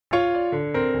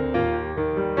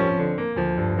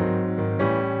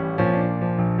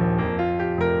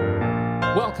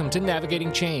Welcome to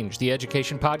Navigating Change, the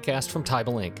education podcast from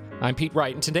Teibel Inc. I'm Pete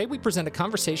Wright, and today we present a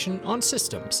conversation on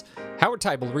systems. Howard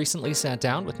Teibel recently sat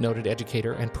down with noted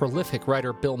educator and prolific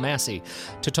writer Bill Massey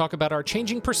to talk about our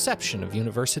changing perception of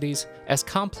universities as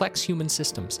complex human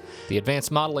systems. The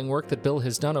advanced modeling work that Bill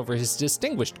has done over his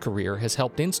distinguished career has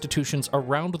helped institutions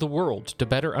around the world to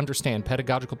better understand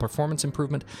pedagogical performance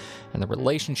improvement and the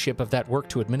relationship of that work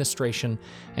to administration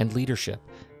and leadership.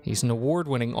 He's an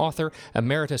award-winning author,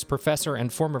 emeritus professor,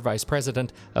 and former vice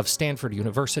president of Stanford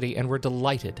University, and we're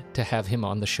delighted to have him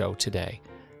on the show today.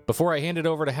 Before I hand it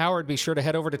over to Howard, be sure to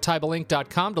head over to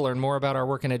TeibelInc.com to learn more about our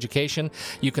work in education.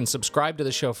 You can subscribe to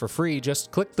the show for free.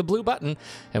 Just click the blue button,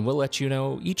 and we'll let you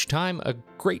know each time a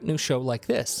great new show like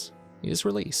this is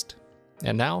released.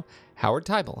 And now, Howard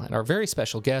Teibel and our very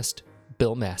special guest,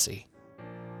 Bill Massey.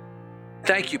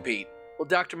 Thank you, Pete. Well,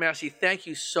 Dr. Massey, thank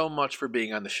you so much for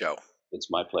being on the show. It's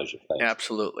my pleasure. Thanks.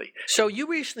 Absolutely. So you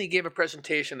recently gave a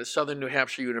presentation at Southern New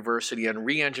Hampshire University on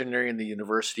re-engineering the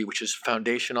university, which is a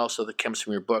foundation also that comes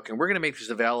from your book. And we're going to make this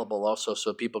available also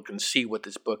so people can see what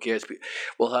this book is.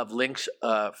 We'll have links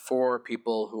for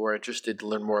people who are interested to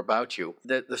learn more about you.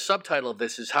 The subtitle of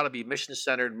this is How to Be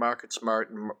Mission-Centered,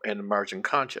 Market-Smart, and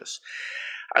Margin-Conscious.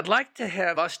 I'd like to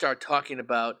have us start talking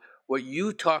about what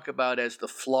you talk about as the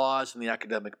flaws in the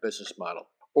academic business model,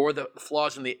 or the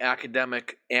flaws in the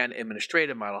academic and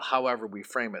administrative model, however we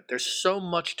frame it. There's so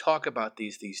much talk about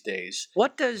these days.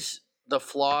 What does the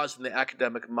flaws in the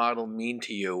academic model mean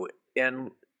to you?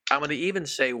 And I'm going to even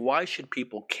say, why should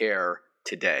people care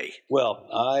today? Well,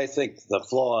 I think the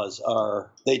flaws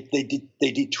are, they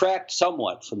detract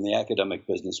somewhat from the academic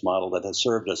business model that has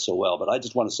served us so well. But I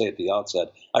just want to say at the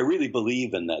outset, I really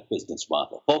believe in that business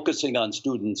model. Focusing on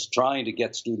students, trying to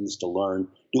get students to learn,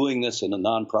 doing this in a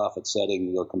nonprofit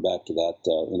setting. We'll come back to that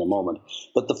in a moment.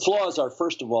 But the flaws are,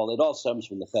 first of all, it all stems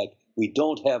from the fact we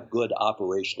don't have good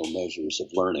operational measures of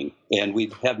learning. And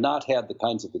we have not had the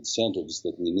kinds of incentives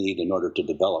that we need in order to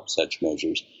develop such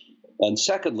measures. And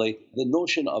secondly, the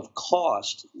notion of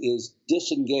cost is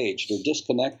disengaged or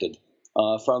disconnected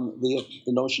from the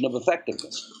notion of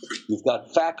effectiveness. You've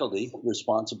got faculty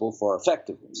responsible for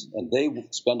effectiveness, and they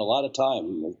spend a lot of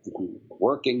time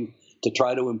working to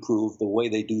try to improve the way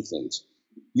they do things.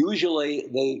 Usually,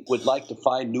 they would like to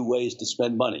find new ways to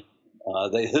spend money.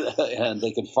 And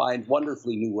they can find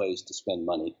wonderfully new ways to spend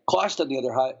money. Cost, on the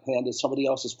other hand, is somebody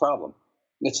else's problem.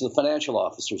 It's the financial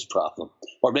officer's problem,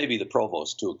 or maybe the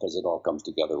provost too, because it all comes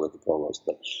together with the provost.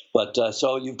 But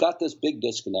so you've got this big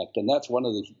disconnect, and that's one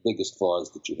of the biggest flaws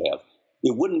that you have.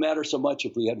 It wouldn't matter so much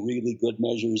if we had really good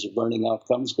measures of learning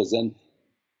outcomes, because then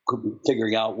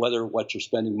figuring out whether what you're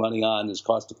spending money on is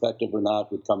cost effective or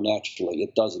not would come naturally.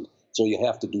 It doesn't. So you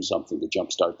have to do something to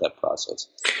jumpstart that process.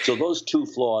 So those two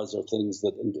flaws are things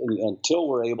that until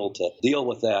we're able to deal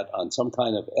with that on some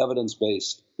kind of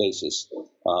evidence-based basis,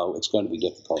 it's going to be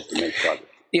difficult to make progress.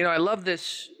 You know, I love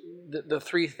this, the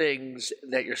three things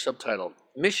that you're subtitled.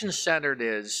 Mission-centered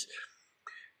is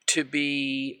to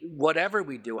be, whatever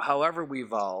we do, however we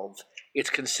evolve, it's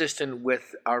consistent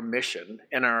with our mission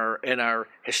and our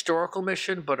historical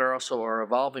mission, but also our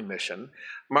evolving mission.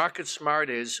 Market smart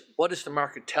is, what is the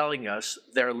market telling us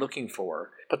they're looking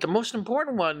for? But the most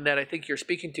important one that I think you're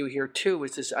speaking to here too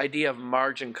is this idea of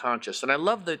margin conscious. And I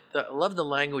love the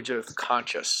language of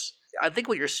conscious. I think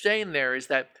what you're saying there is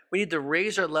that we need to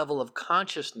raise our level of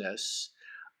consciousness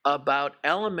about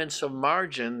elements of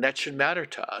margin that should matter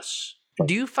to us.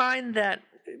 Do you find that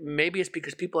maybe it's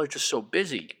because people are just so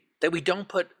busy that we don't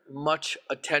put much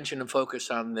attention and focus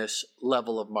on this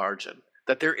level of margin,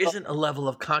 that there isn't a level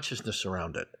of consciousness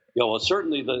around it? Yeah, well,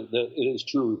 certainly it is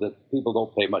true that people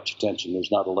don't pay much attention. There's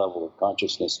not a level of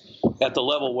consciousness at the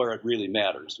level where it really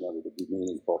matters in order to be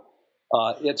meaningful.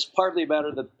 It's partly a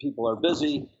matter that people are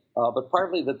busy, but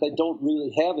partly that they don't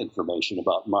really have information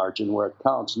about margin where it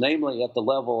counts, namely at the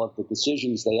level of the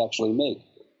decisions they actually make.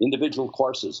 Individual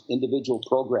courses, individual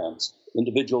programs,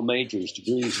 individual majors,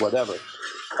 degrees, whatever.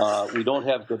 We don't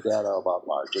have good data about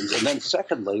margins. And then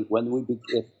secondly,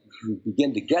 if we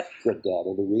begin to get good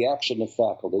data, the reaction of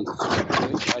faculty,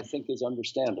 which I think is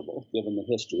understandable given the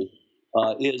history,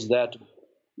 is that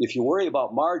if you worry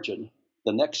about margin,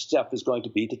 the next step is going to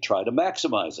be to try to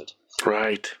maximize it.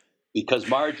 Right. Because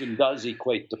margin does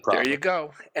equate to profit. There you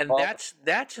go. And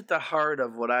that's at the heart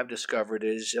of what I've discovered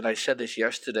is, and I said this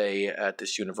yesterday at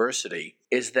this university,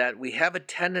 is that we have a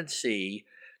tendency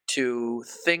to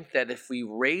think that if we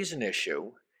raise an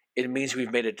issue, it means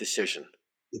we've made a decision.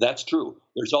 That's true.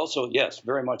 There's also, yes,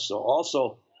 very much so.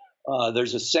 Also,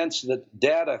 there's a sense that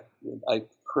data, I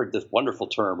heard this wonderful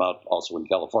term out also in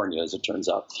California, as it turns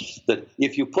out, that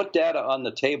if you put data on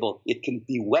the table, it can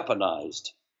be weaponized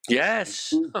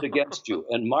Yes. used against you.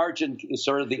 And margin is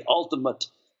sort of the ultimate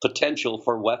potential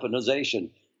for weaponization.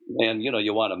 And,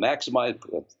 you want to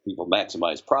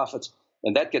maximize profits.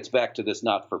 And that gets back to this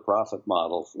not-for-profit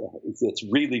model. It's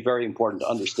really very important to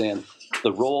understand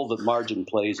the role that margin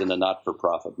plays in a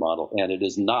not-for-profit model, and it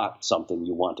is not something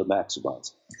you want to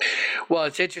maximize. Well,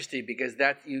 it's interesting because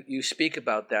that you speak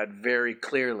about that very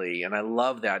clearly, and I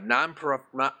love that.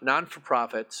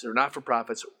 Non-for-profits or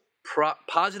not-for-profits,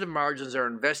 positive margins are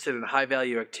invested in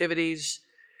high-value activities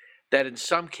that in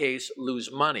some case lose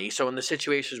money. So in the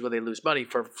situations where they lose money,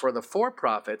 for the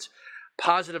for-profits,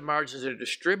 positive margins are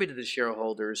distributed to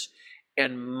shareholders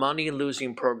and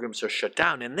money-losing programs are shut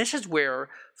down. And this is where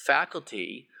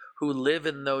faculty who live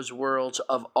in those worlds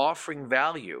of offering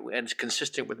value and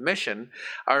consistent with mission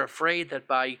are afraid that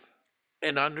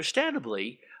and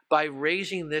understandably, by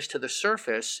raising this to the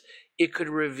surface, it could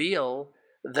reveal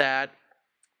that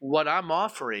what I'm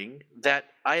offering that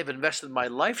I have invested my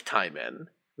lifetime in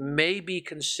may be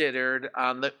considered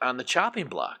on the chopping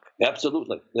block.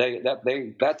 Absolutely.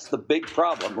 That's the big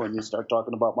problem when you start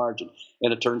talking about margin.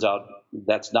 And it turns out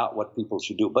that's not what people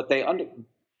should do. But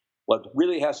what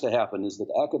really has to happen is that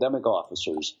academic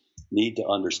officers need to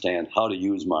understand how to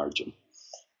use margin.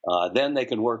 Then they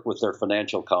can work with their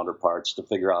financial counterparts to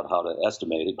figure out how to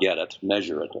estimate it, get it,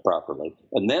 measure it properly.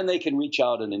 And then they can reach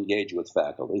out and engage with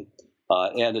faculty.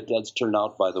 And it does turn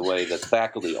out, by the way, that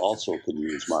faculty also can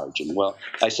use margin. Well,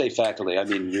 I say faculty, I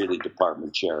mean really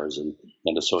department chairs and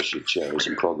associate chairs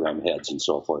and program heads and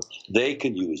so forth. They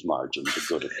can use margin to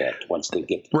good effect once they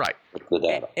get the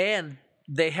data. And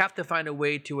they have to find a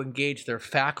way to engage their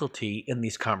faculty in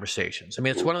these conversations. I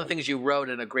mean, it's one of the things you wrote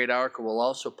in a great article we'll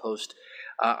also post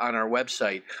on our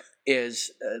website,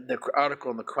 is the article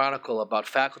in the Chronicle about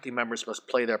faculty members must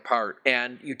play their part.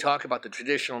 And you talk about the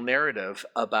traditional narrative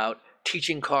about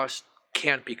teaching costs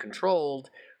can't be controlled,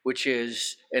 which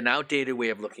is an outdated way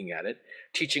of looking at it.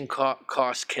 Teaching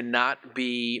costs cannot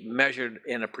be measured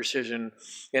in a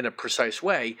precise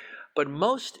way. But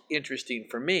most interesting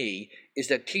for me is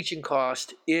that teaching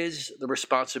cost is the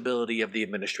responsibility of the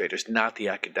administrators, not the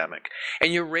academic.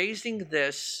 And you're raising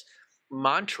this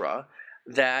mantra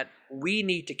that we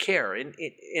need to care. And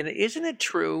isn't it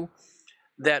true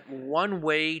that one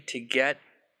way to get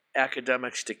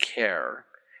academics to care,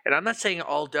 and I'm not saying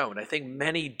all don't, I think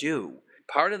many do.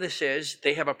 Part of this is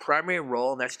they have a primary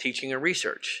role, and that's teaching and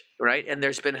research, right? And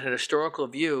there's been an historical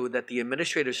view that the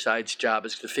administrative side's job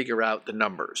is to figure out the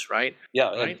numbers, right? Yeah,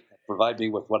 right? And provide me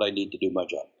with what I need to do my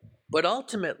job. But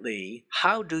ultimately,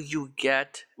 how do you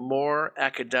get more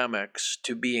academics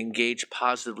to be engaged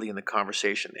positively in the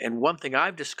conversation? And one thing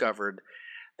I've discovered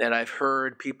that I've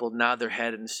heard people nod their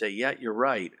head and say, yeah, you're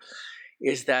right,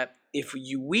 is that if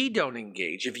you don't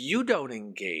engage,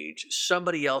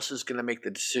 somebody else is going to make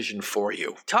the decision for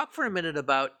you. Talk for a minute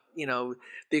about, the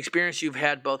experience you've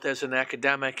had both as an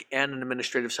academic and an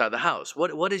administrative side of the house.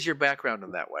 What is your background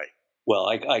in that way? Well,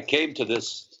 I came to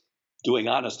this doing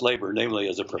honest labor, namely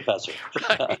as a professor.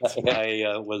 Right.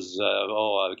 I was,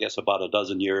 I guess about a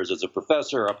dozen years as a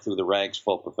professor, up through the ranks,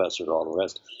 full professor, all the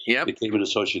rest. Yep. Became an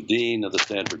associate dean of the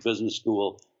Stanford Business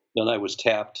School. Then I was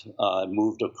tapped,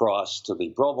 moved across to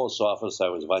the provost's office. I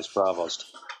was vice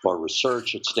provost for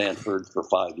research at Stanford for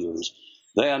 5 years.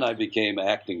 Then I became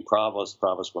acting provost.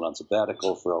 Provost went on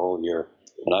sabbatical for a whole year,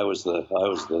 and I was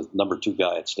the number 2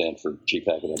 guy at Stanford, chief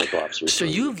academic officer. So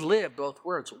you've lived both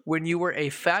worlds. When you were a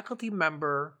faculty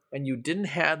member and you didn't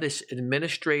have this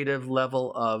administrative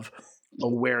level of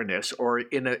awareness, or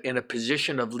in a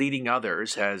position of leading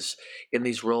others, as in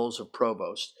these roles of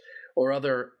provost or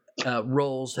other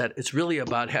roles that it's really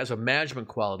about, has a management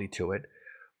quality to it.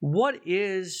 What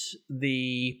is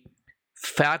the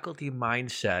faculty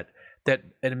mindset that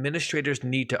administrators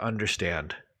need to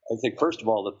understand? I think, first of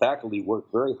all, the faculty work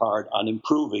very hard on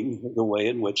improving the way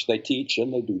in which they teach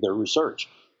and they do their research.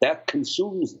 That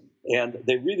consumes them, and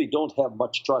they really don't have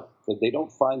much trust. They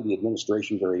don't find the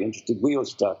administration very interested. We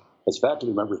always, as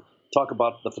faculty members, talk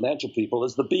about the financial people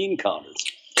as the bean counters.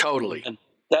 Totally. And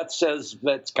that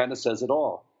kind of says it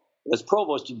all. As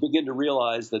provost, you begin to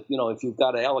realize that, if you've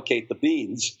got to allocate the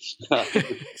beans,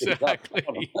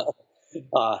 exactly.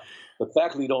 But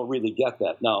faculty don't really get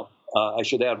that. Now, I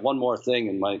should add one more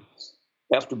thing.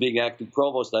 After being acting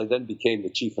provost, I then became the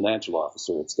chief financial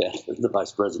officer at Stanford, the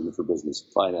vice president for business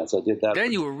and finance. I did that.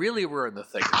 Then you really were in the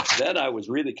thick of it. Then I was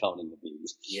really counting the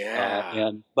beans.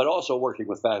 Yeah. But also working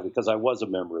with faculty, because I was a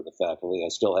member of the faculty. I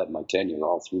still had my tenure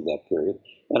all through that period.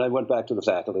 And I went back to the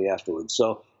faculty afterwards.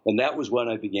 And that was when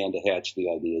I began to hatch the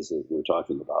ideas that we're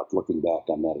talking about, looking back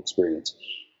on that experience.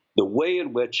 The way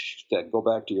in which, to go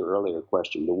back to your earlier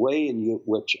question, the way in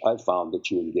which I found that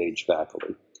you engage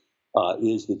faculty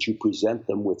is that you present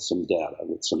them with some data,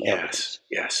 with some evidence.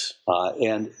 Yes.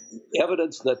 And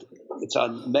evidence that it's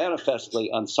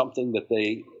manifestly on something that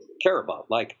they care about,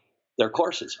 like their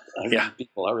courses.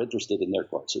 People are interested in their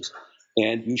courses.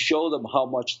 And you show them how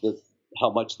much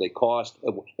they cost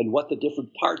and what the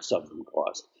different parts of them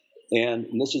cost. And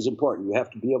this is important. You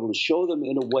have to be able to show them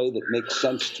in a way that makes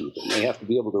sense to them. They have to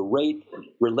be able to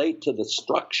relate to the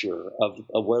structure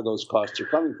of where those costs are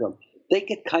coming from. They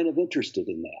get kind of interested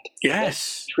in that. Yes.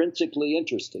 That's intrinsically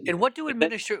interesting. And what do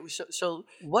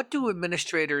what do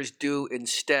administrators do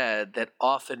instead that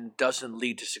often doesn't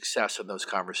lead to success in those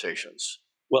conversations?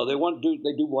 Well, they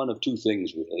do one of two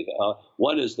things, really.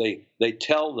 One is they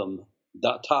tell them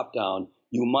top down,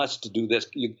 you must do this.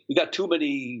 You got too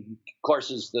many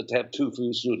courses that have too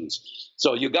few students,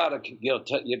 so you got to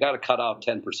cut out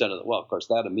 10% of the. Well, of course,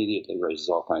 that immediately raises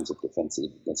all kinds of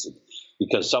defensiveness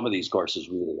because some of these courses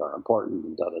really are important.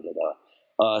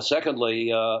 And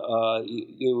secondly,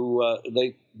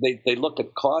 they look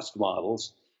at cost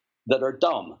models that are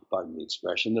dumb, pardon the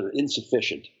expression, that are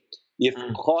insufficient. If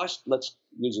cost, let's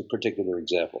use a particular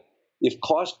example. If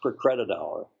cost per credit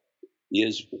hour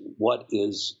is what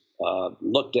is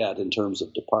looked at in terms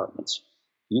of departments,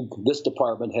 this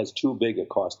department has too big a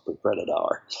cost per credit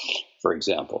hour, for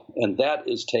example, and that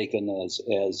is taken as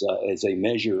a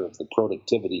measure of the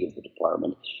productivity of the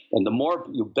department. And the more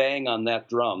you bang on that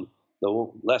drum, the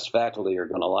less faculty are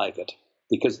going to like it,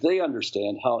 because they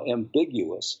understand how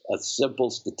ambiguous a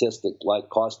simple statistic like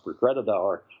cost per credit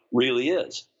hour really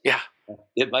is. Yeah.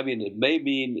 It may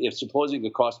mean, if supposing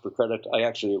the cost per credit, I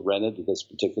actually rented this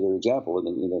particular example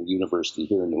in a university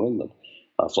here in New England,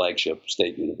 a flagship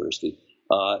state university,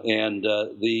 and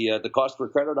the cost per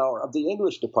credit hour of the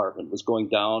English department was going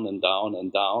down and down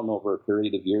and down over a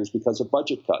period of years because of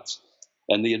budget cuts.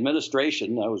 And the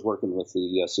administration, I was working with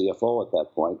the CFO at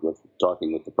that point,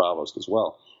 talking with the provost as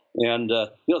well. And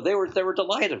they were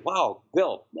delighted. Wow,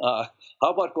 Bill,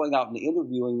 how about going out and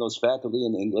interviewing those faculty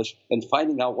in English and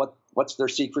finding out what's their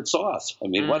secret sauce? I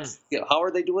mean, how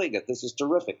are they doing it? This is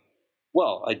terrific.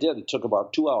 Well, I did. It took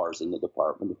about 2 hours in the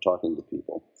department of talking to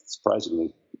people.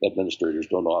 Surprisingly, administrators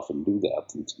don't often do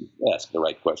that and ask the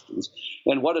right questions.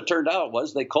 And what it turned out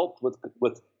was they coped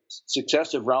with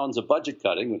successive rounds of budget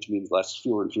cutting, which means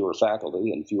fewer and fewer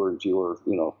faculty and fewer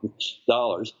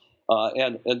dollars.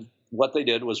 And what they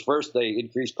did was first they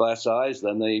increased class size,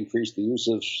 then they increased the use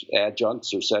of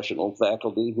adjuncts or sessional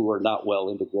faculty who are not well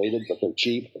integrated, but they're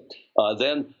cheap.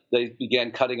 Then they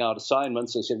began cutting out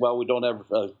assignments. They said, well, we don't have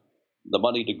the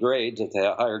money to grade,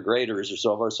 to hire graders or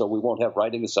so forth, so we won't have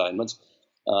writing assignments.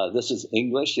 This is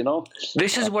English,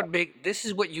 This is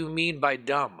what you mean by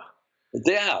dumb.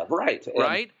 Yeah, right.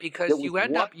 Right? Because you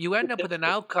end up with an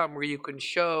outcome where you can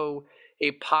show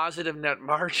a positive net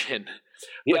margin,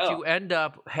 but you end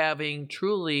up having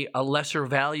truly a lesser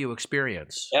value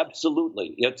experience.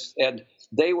 Absolutely.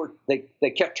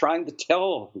 They kept trying to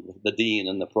tell the dean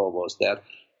and the provost that,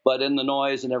 but in the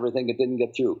noise and everything, it didn't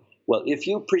get through. Well, if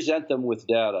you present them with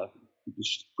data,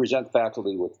 present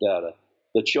faculty with data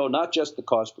that show not just the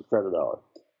cost per credit hour,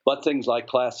 but things like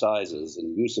class sizes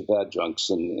and use of adjuncts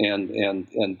and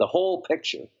the whole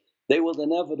picture, they will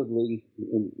inevitably,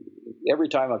 every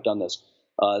time I've done this,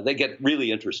 they get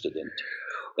really interested in it.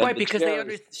 And right, because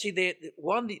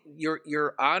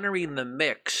you're honoring the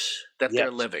mix that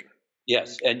they're living.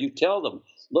 Yes, and you tell them,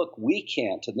 look, we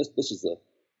can't, and this is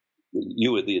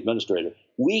you, the administrator,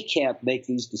 we can't make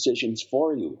these decisions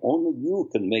for you. Only you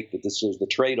can make the decisions, the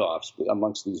trade-offs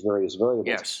amongst these various variables.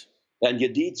 Yes. And you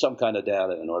need some kind of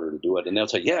data in order to do it. And they'll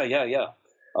say, yeah.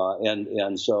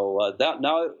 So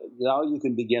now you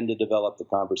can begin to develop the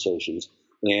conversations.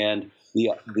 And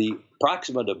the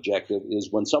proximate objective is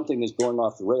when something is going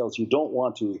off the rails, you don't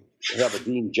want to have a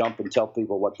dean jump and tell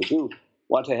people what to do.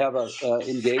 Want to have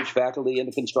engaged faculty in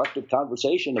a constructive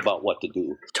conversation about what to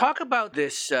do. Talk about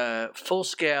this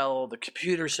full-scale, the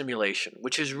computer simulation,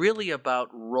 which is really about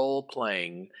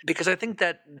role-playing, because I think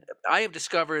that I have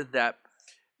discovered that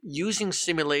using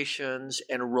simulations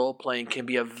and role-playing can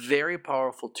be a very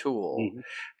powerful tool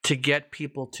to get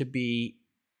people to be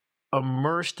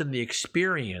immersed in the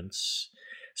experience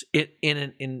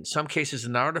in some cases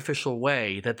an artificial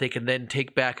way that they can then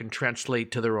take back and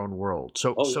translate to their own world.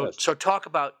 So talk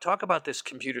about this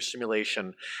computer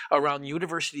simulation around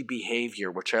university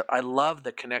behavior, which I love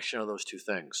the connection of those two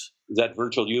things. Is that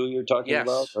virtual you're talking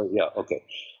about? Or, yeah, okay.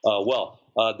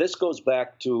 This goes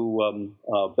back to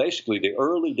basically the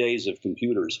early days of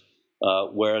computers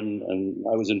and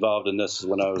I was involved in this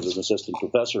when I was an assistant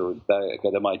professor back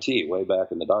at MIT, way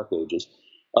back in the dark ages.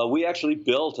 We actually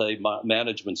built a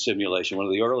management simulation, one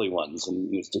of the early ones,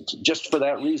 and just for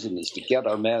that reason is to get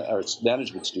our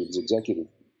management students, executive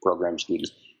program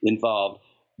students, involved,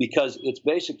 because it's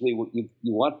basically you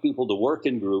want people to work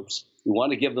in groups. You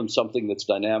want to give them something that's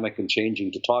dynamic and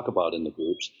changing to talk about in the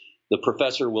groups. The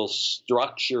professor will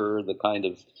structure the kind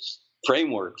of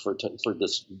framework for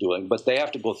this doing, but they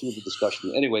have to go through the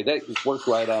discussion. Anyway, they worked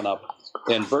right on up.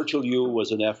 And Virtual U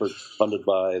was an effort funded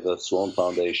by the Sloan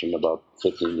Foundation about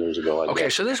 15 years ago. Okay,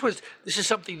 so this is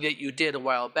something that you did a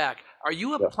while back. Are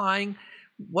you applying?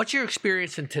 What's your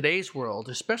experience in today's world,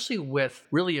 especially with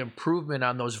really improvement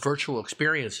on those virtual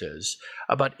experiences,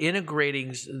 about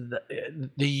integrating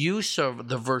the use of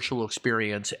the virtual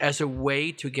experience as a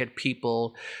way to get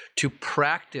people to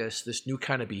practice this new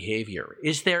kind of behavior?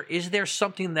 Is there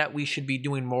something that we should be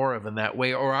doing more of in that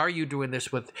way, or are you doing this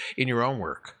in your own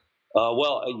work?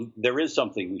 There is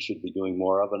something we should be doing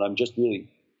more of, and I'm just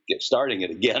really starting it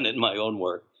again in my own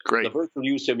work. Great. The Virtual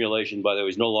U simulation, by the way,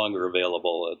 is no longer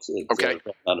available. It's okay.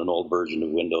 On an old version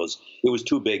of Windows. It was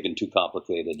too big and too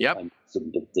complicated. Yep. And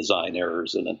some design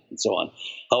errors in it and so on.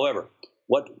 However,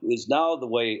 what is now the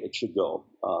way it should go,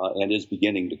 and is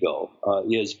beginning to go,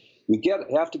 is we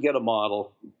have to get a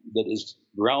model that is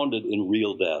grounded in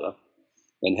real data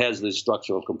and has the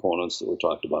structural components that we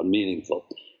talked about, meaningful.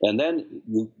 And then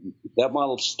that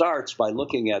model starts by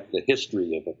looking at the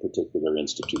history of a particular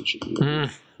institution, a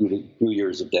few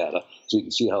years of data, so you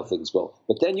can see how things go.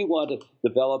 But then you want to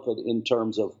develop it in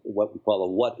terms of what we call a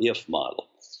what-if model.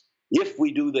 If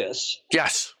we do this,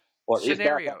 yes, or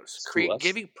scenarios,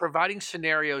 providing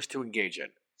scenarios to engage in.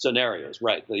 Scenarios,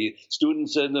 right? The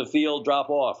students in the field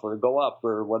drop off or go up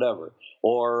or whatever,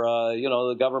 or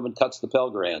the government cuts the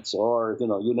Pell Grants, or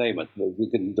you name it. You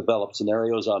can develop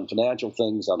scenarios on financial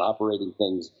things, on operating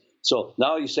things. So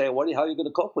now you say, how are you going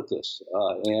to cope with this?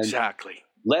 And exactly.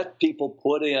 Let people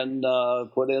put in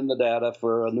the data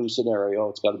for a new scenario.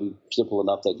 It's got to be simple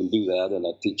enough they can do that in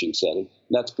a teaching setting.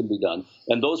 That can be done.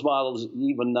 And those models,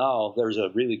 even now, there's a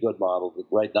really good model that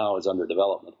right now is under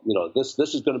development. This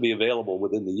is going to be available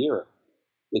within the year.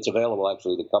 It's available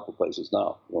actually in a couple places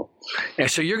now.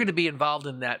 And so you're going to be involved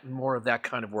in more of that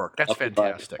kind of work. That's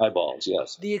fantastic. Eyeballs,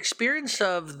 yes. The experience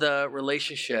of the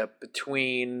relationship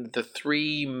between the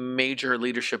three major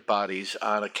leadership bodies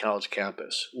on a college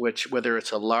campus, whether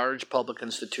it's a large public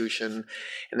institution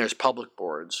and there's public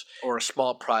boards, or a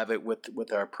small private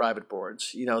with our private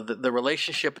boards, the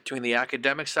relationship between the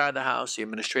academic side of the house, the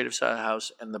administrative side of the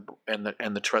house,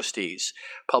 and the trustees,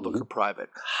 public or private.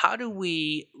 How do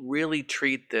we really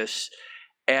treat this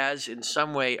as in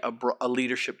some way a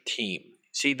leadership team?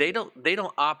 See, they don't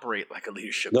operate like a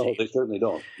leadership team. No, they certainly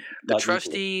don't. The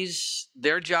trustees,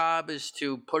 their job is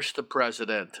to push the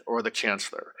president or the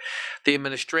chancellor. The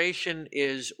administration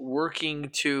is working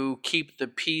to keep the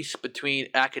peace between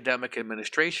academic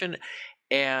administration,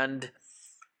 and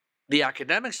the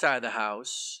academic side of the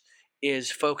house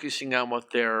is focusing on what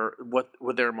they're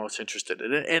most interested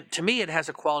in. And to me, it has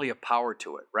a quality of power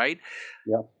to it, right?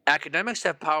 Yeah. Academics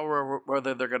have power over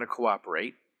whether they're going to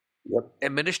cooperate. Yep.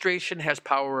 Administration has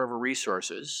power over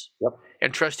resources. Yep.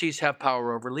 And trustees have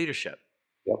power over leadership.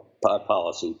 Yep.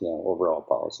 Policy, overall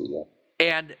policy,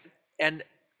 yeah. And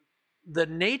the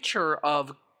nature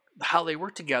of how they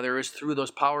work together is through those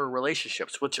power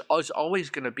relationships, which is always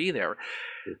going to be there.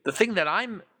 The thing that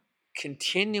I'm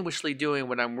continuously doing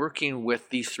when I'm working with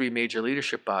these three major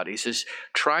leadership bodies is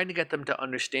trying to get them to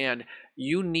understand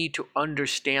you need to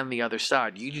understand the other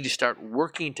side. You need to start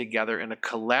working together in a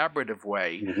collaborative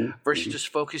way versus just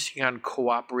focusing on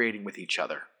cooperating with each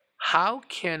other. How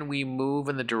can we move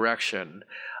in the direction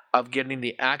of getting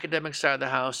the academic side of the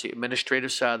house, the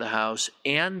administrative side of the house,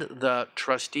 and the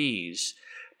trustees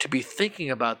to be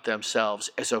thinking about themselves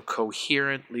as a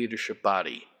coherent leadership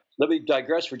body? Let me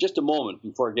digress for just a moment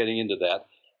before getting into that.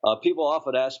 People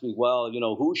often ask me,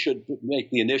 who should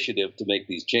make the initiative to make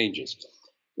these changes?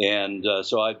 And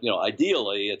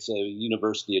ideally, it's a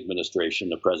university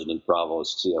administration, a president,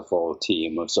 provost, CFO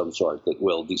team of some sort that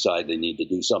will decide they need to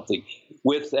do something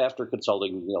after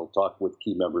consulting, talk with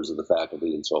key members of the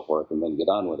faculty and so forth, and then get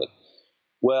on with it.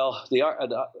 Well,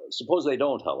 suppose they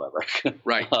don't, however.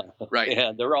 Right.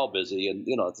 And they're all busy, and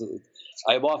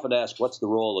I've often asked, what's the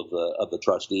role of the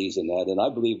trustees in that? And I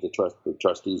believe the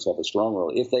trustees have a strong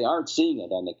role. If they aren't seeing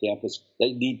it on the campus,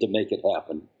 they need to make it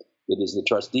happen. It is the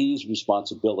trustees'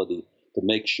 responsibility to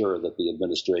make sure that the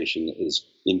administration is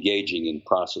engaging in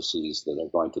processes that are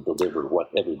going to deliver what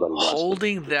everybody wants.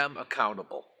 Holding them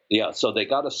accountable. Yeah, so they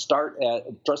got to start.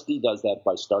 Trustee does that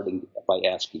by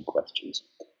asking questions.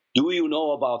 Do you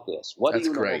know about this? What do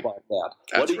you know about that?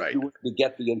 What do you do to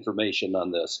get the information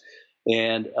on this?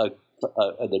 And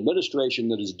an administration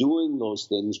that is doing those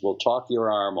things will talk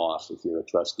your arm off if you're a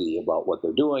trustee about what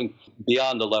they're doing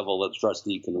beyond the level that the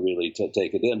trustee can really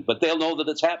take it in. But they'll know that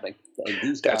it's happening. And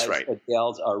these guys and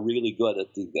gals are really good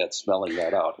at smelling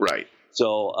that out. Right.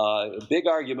 So big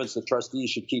arguments that trustees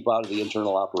should keep out of the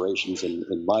internal operations,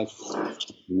 in my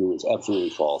view, is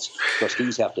absolutely false.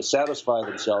 Trustees have to satisfy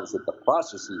themselves that the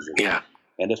processes are good.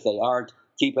 And if they aren't,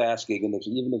 keep asking, and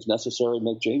even if necessary,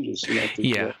 make changes.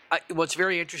 What's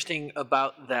very interesting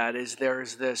about that is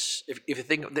there's this, if you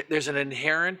think, there's an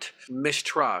inherent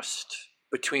mistrust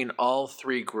between all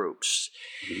three groups.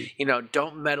 Mm-hmm.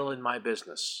 Don't meddle in my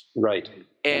business. Right.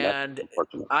 And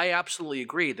I absolutely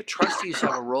agree. The trustees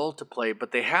have a role to play,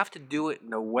 but they have to do it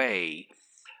in a way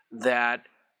that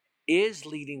is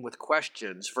leading with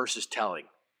questions versus telling.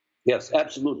 Yes,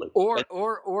 absolutely.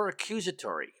 Or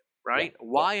accusatory. Right? Yeah.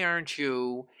 Why aren't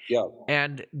you? Yeah.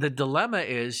 And the dilemma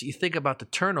is, you think about the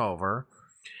turnover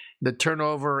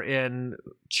in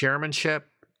chairmanship,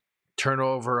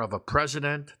 turnover of a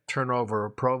president, turnover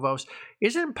of provost.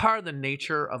 Isn't part of the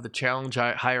nature of the challenge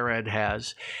higher ed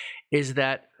has is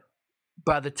that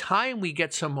by the time we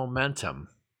get some momentum,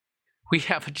 we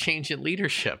have a change in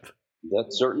leadership. That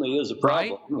certainly is a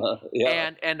problem.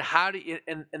 Right? And how do you,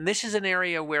 and this is an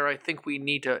area where I think we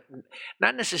need to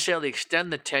not necessarily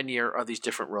extend the tenure of these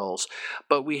different roles,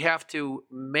 but we have to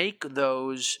make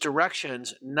those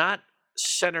directions not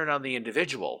centered on the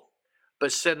individual,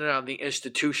 but centered on the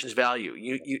institution's value.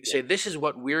 You say, this is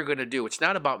what we're going to do. It's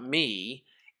not about me.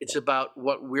 It's about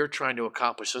what we're trying to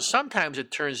accomplish. So sometimes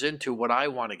it turns into what I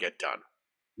want to get done.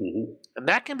 Mm-hmm. And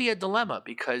that can be a dilemma,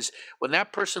 because when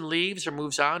that person leaves or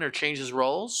moves on or changes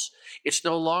roles, it's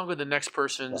no longer the next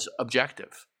person's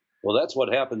objective. Well, that's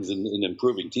what happens in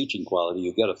improving teaching quality.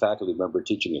 You get a faculty member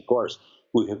teaching a course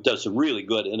who does some really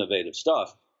good, innovative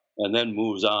stuff, and then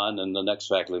moves on, and the next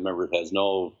faculty member has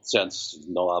no sense,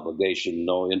 no obligation,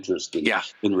 no interest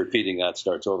in repeating that,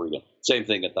 starts over again. Same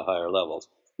thing at the higher levels.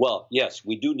 Well, yes,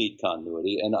 we do need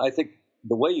continuity, and I think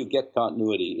the way you get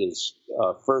continuity is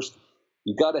first,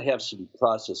 you've got to have some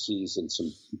processes and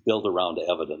some build around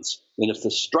evidence. And if the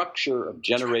structure of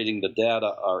generating the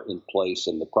data are in place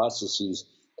and the processes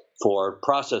for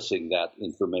processing that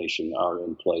information are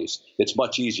in place, it's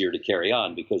much easier to carry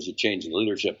on, because you change the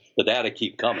leadership. The data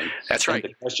keep coming. That's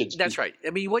right. That's right.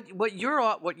 I mean, what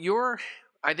your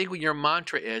I think what your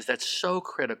mantra is, that's so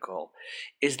critical,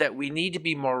 is that we need to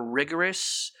be more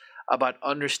rigorous about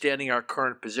understanding our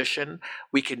current position.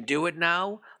 We can do it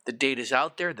now. The data's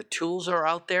out there. The tools are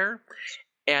out there.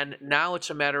 And now it's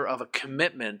a matter of a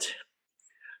commitment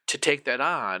to take that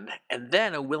on, and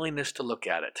then a willingness to look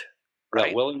at it. Right?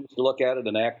 Yeah, willingness to look at it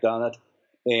and act on it.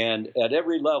 And at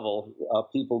every level,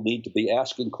 people need to be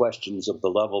asking questions of the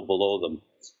level below them.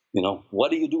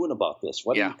 What are you doing about this?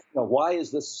 Why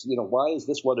is this? Why is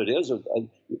this what it is? Or,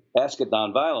 ask it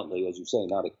nonviolently, as you say,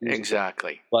 not accusing.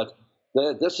 Exactly. But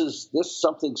this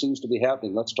something seems to be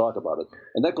happening. Let's talk about it.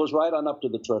 And that goes right on up to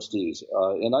the trustees.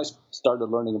 And I started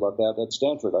learning about that at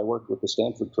Stanford. I worked with the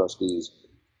Stanford trustees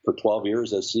for 12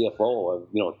 years as CFO.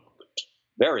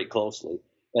 Very closely.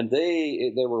 And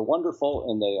they were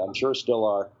wonderful, and they, I'm sure, still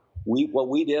are. What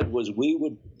we did was we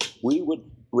would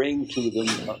bring to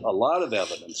them a lot of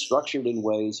evidence, structured in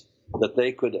ways that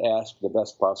they could ask the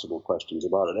best possible questions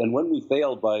about it. And when we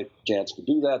failed by chance to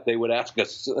do that, they would ask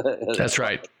us. That's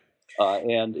right.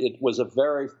 And it was a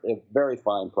very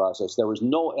fine process. There was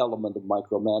no element of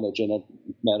micromanagement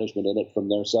in it from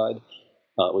their side.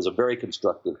 It was a very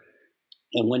constructive.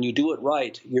 And when you do it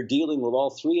right, you're dealing with all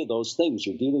three of those things.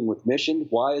 You're dealing with mission.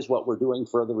 Why is what we're doing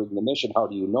furthering the mission? How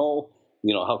do you know?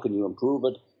 How can you improve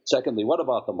it? Secondly, what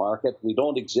about the market? We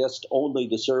don't exist only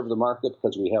to serve the market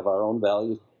because we have our own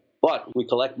values, but we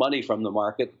collect money from the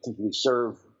market. We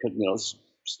serve,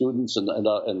 students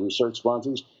and research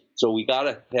sponsors. So we got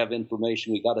to have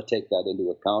information. We got to take that into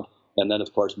account. And then,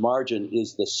 of course, margin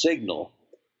is the signal.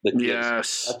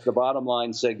 That's the bottom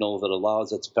line signal that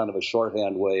allows, it's kind of a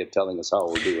shorthand way of telling us how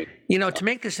we're doing. To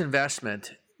make this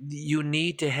investment, you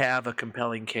need to have a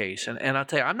compelling case. And I'll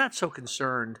tell you, I'm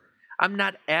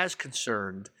not as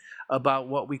concerned about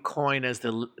what we coin as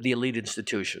the elite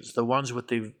institutions, the ones with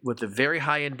the very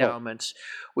high endowments,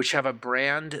 which have a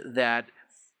brand that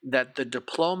the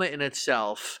diploma in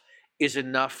itself is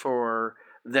enough for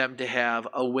them to have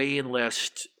a weigh-in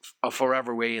list, a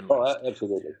forever weigh-in list. Oh,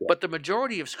 absolutely. Yeah. But the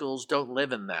majority of schools don't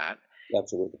live in that.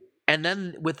 Absolutely. And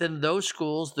then within those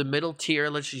schools, the middle tier,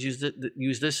 let's just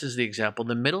use this as the example,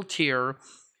 the middle tier,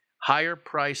 higher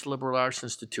priced liberal arts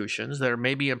institutions that are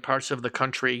maybe in parts of the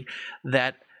country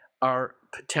that are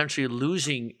potentially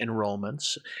losing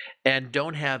enrollments and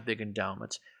don't have big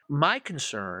endowments. my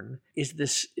concern is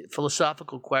this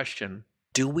philosophical question: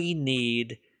 do we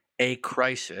need a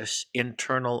crisis,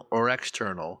 internal or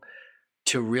external,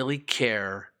 to really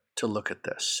care to look at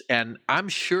this? And I'm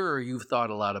sure you've thought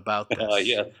a lot about this.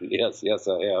 Yes,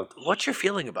 I have. What's your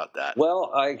feeling about that?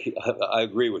 Well, I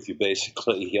agree with you,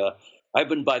 basically. I've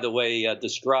been, by the way,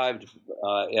 described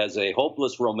as a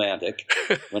hopeless romantic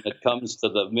when it comes to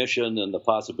the mission and the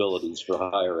possibilities for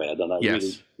higher ed, and I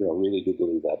really do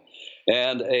believe that.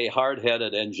 And a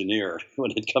hard-headed engineer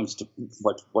when it comes to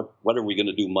what are we going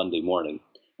to do Monday morning.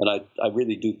 And I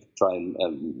really do try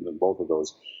and both of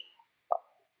those.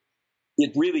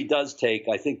 It really does take,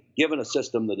 I think, given a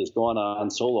system that has gone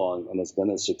on so long and has been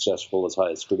as successful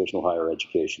as traditional higher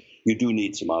education, you do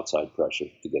need some outside pressure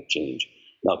to get change.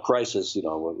 Now, crisis,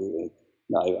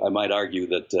 I might argue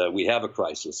that we have a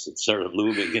crisis. It's sort of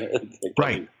looming.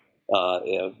 Right.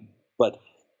 But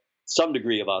some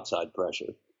degree of outside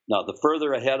pressure. Now, the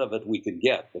further ahead of it we can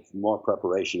get, the more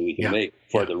preparation we can make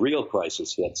for the real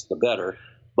crisis hits, the better.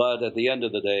 But at the end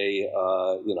of the day,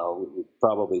 it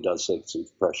probably does take some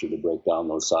pressure to break down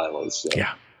those silos.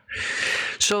 Yeah.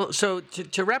 So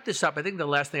to wrap this up, I think the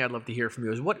last thing I'd love to hear from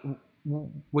you is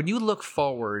when you look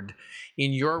forward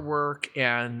in your work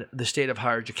and the state of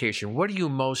higher education, what are you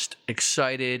most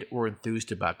excited or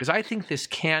enthused about? Because I think this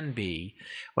can be,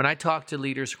 when I talk to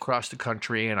leaders across the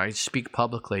country and I speak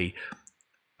publicly,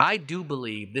 I do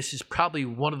believe this is probably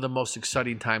one of the most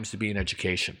exciting times to be in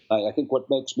education. I think what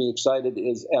makes me excited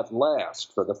is, at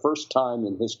last, for the first time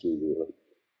in history, really,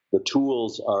 the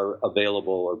tools are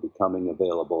available or becoming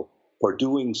available for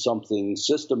doing something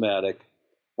systematic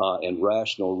and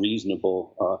rational,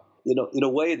 reasonable, in a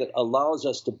way that allows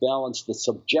us to balance the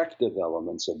subjective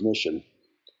elements of mission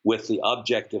with the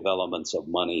objective elements of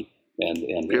money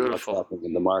and what's happening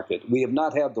in the market. We have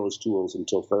not had those tools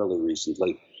until fairly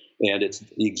recently. And it's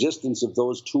the existence of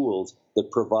those tools that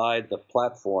provide the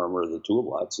platform or the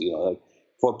toolbox,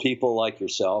 for people like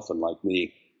yourself and like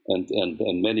me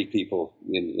and many people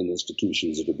in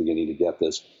institutions that are beginning to get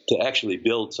this, to actually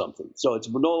build something. So it's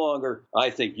no longer, I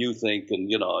think, you think, and,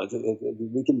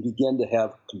 we can begin to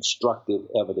have constructive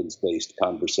evidence-based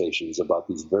conversations about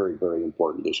these very, very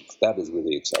important issues. That is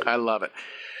really exciting. I love it.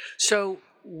 So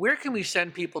where can we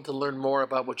send people to learn more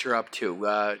about what you're up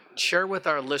to? Share with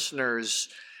our listeners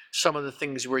some of the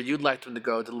things where you'd like them to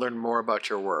go to learn more about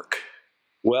your work.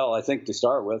 Well, I think to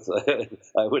start with,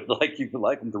 I would like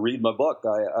them to read my book.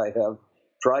 I have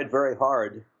tried very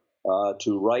hard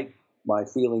to write my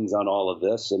feelings on all of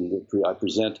this, and I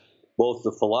present both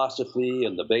the philosophy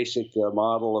and the basic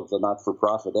model of the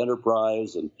not-for-profit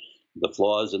enterprise and the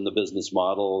flaws in the business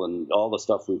model and all the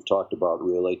stuff we've talked about,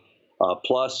 really,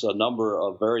 plus a number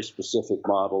of very specific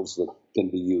models that can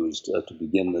be used to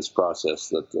begin this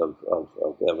process of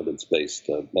evidence-based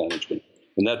management.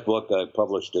 In that book, I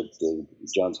published at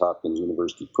Johns Hopkins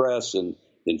University Press in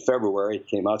February. It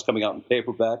came out. It's coming out in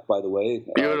paperback, by the way.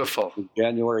 Beautiful. In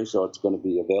January, so it's going to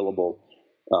be available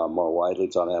more widely.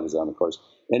 It's on Amazon, of course.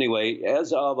 Anyway,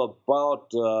 as of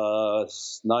about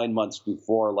 9 months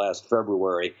before last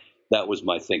February, that was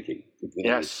my thinking.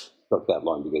 Yes. It took that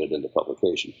long to get it into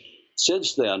publication.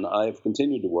 Since then, I've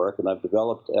continued to work, and I've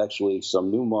developed actually some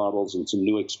new models and some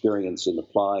new experience in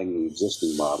applying the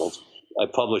existing models. I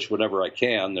publish whenever I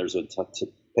can. There's a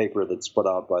paper that's put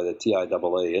out by the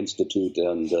TIAA Institute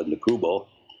and NACUBO,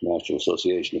 National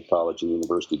Association of College and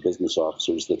University Business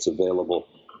Officers, that's available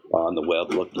on the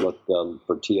web. Look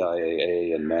for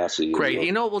TIAA and Massey. Great.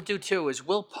 You know what we'll do too is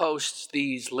we'll post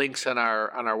these links on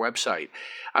our website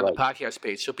on the podcast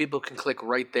page, so people can click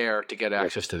right there to get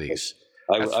access to these.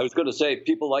 I was going to say,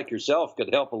 people like yourself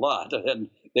could help a lot, and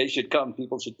they should come.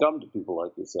 People should come to people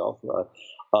like yourself.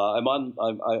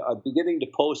 I'm beginning to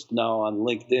post now on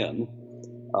LinkedIn,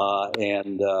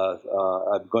 and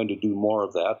I'm going to do more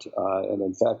of that. And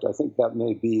in fact, I think that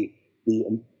may be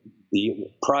the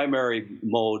primary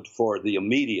mode for the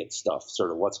immediate stuff.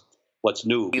 Sort of what's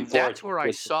new. That's where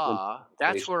I saw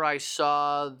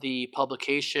the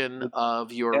publication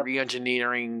of your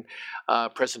reengineering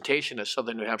presentation at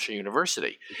Southern New Hampshire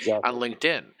University on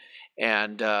LinkedIn.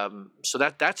 And so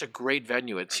that's a great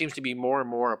venue. It seems to be more and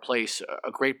more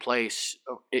a great place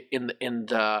in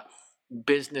the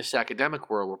business academic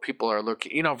world where people are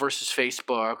looking, versus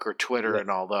Facebook or Twitter and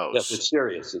all those. Yes, it's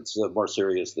serious. It's more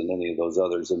serious than any of those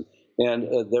others.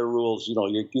 And their rules,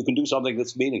 you can do something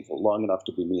that's meaningful, long enough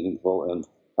to be meaningful, and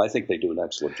I think they do an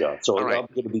excellent job. So I'm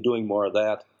going to be doing more of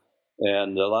that.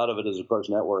 And a lot of it is, of course,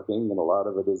 networking, and a lot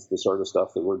of it is the sort of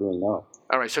stuff that we're doing now.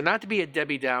 All right. So not to be a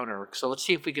Debbie Downer. So let's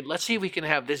see if we can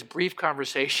have this brief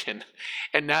conversation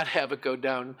and not have it go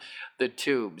down the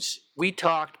tubes. We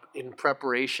talked in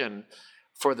preparation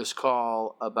for this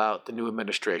call about the new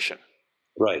administration.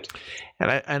 Right.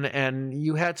 And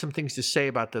you had some things to say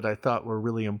about that I thought were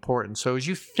really important. So as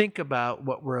you think about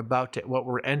what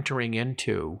we're entering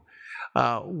into,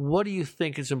 what do you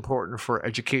think is important for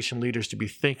education leaders to be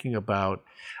thinking about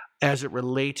as it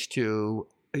relates to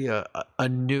a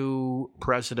new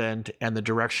president and the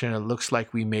direction it looks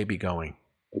like we may be going?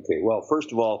 Okay. Well,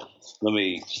 first of all, let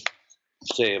me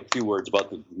say a few words about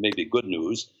the maybe good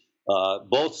news.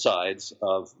 Both sides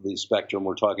of the spectrum,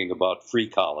 we're talking about free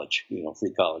college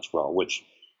for all, which,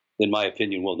 in my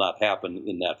opinion, will not happen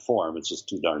in that form. It's just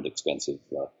too darned expensive.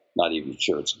 Not even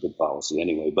sure it's a good policy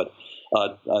anyway. But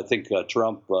I think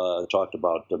Trump talked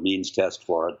about the means test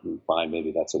for it. And fine,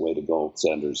 maybe that's a way to go.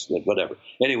 Sanders, whatever.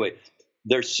 Anyway,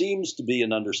 there seems to be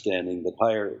an understanding that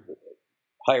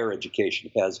higher education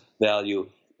has value,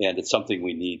 and it's something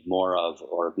we need more of,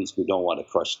 or at least we don't want to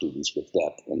crush students with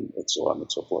debt and so on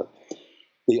and so forth.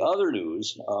 The other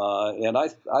news, and I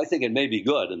think it may be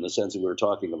good in the sense that we were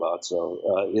talking about,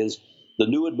 is the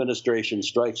new administration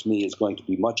strikes me as going to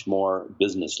be much more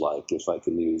businesslike, if I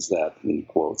can use that in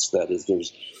quotes. That is,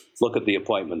 look at the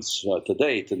appointments to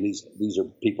date, and these are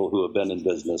people who have been in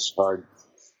business, hard,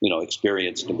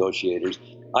 experienced negotiators.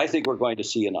 I think we're going to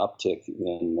see an uptick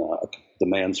in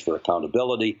demands for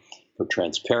accountability, for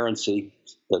transparency,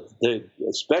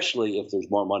 especially if there's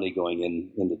more money going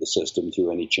into the system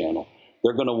through any channel.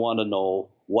 They're going to want to know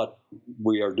what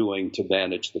we are doing to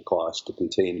manage the cost, to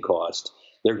contain cost.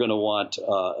 They're going to want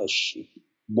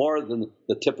more than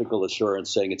the typical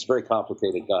assurance saying it's very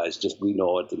complicated, guys, just we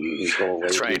know it and you go away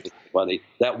with money.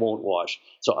 That won't wash.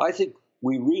 So I think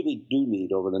we really do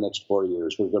need, over the next 4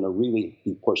 years, we're going to really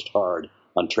be pushed hard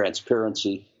on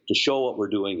transparency to show what we're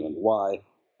doing and why.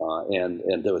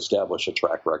 And to establish a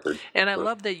track record. And I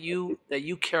love that you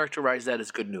characterize that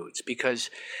as good news, because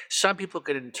some people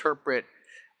could interpret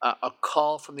a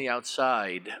call from the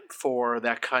outside for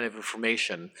that kind of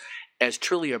information as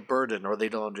truly a burden, or they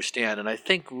don't understand. And I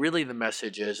think really the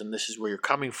message is, and this is where you're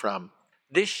coming from,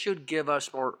 this should give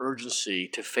us more urgency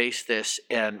to face this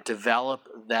and develop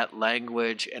that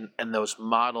language and those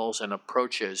models and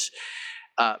approaches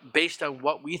based on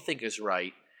what we think is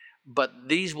right. But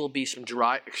these will be some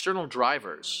external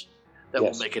drivers that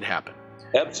will make it happen.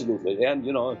 Absolutely. And,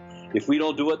 if we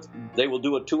don't do it, they will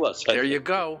do it to us. There you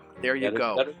go. There you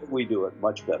go. Better than we do it,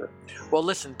 much better. Well,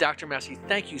 listen, Dr. Massey,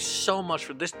 thank you so much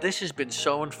for this. This has been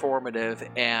so informative,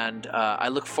 and I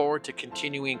look forward to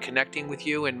continuing connecting with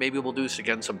you, and maybe we'll do this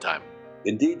again sometime.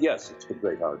 Indeed, yes. It's been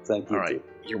great, Howard. Thank you. All right.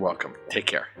 You're welcome. Take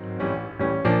care.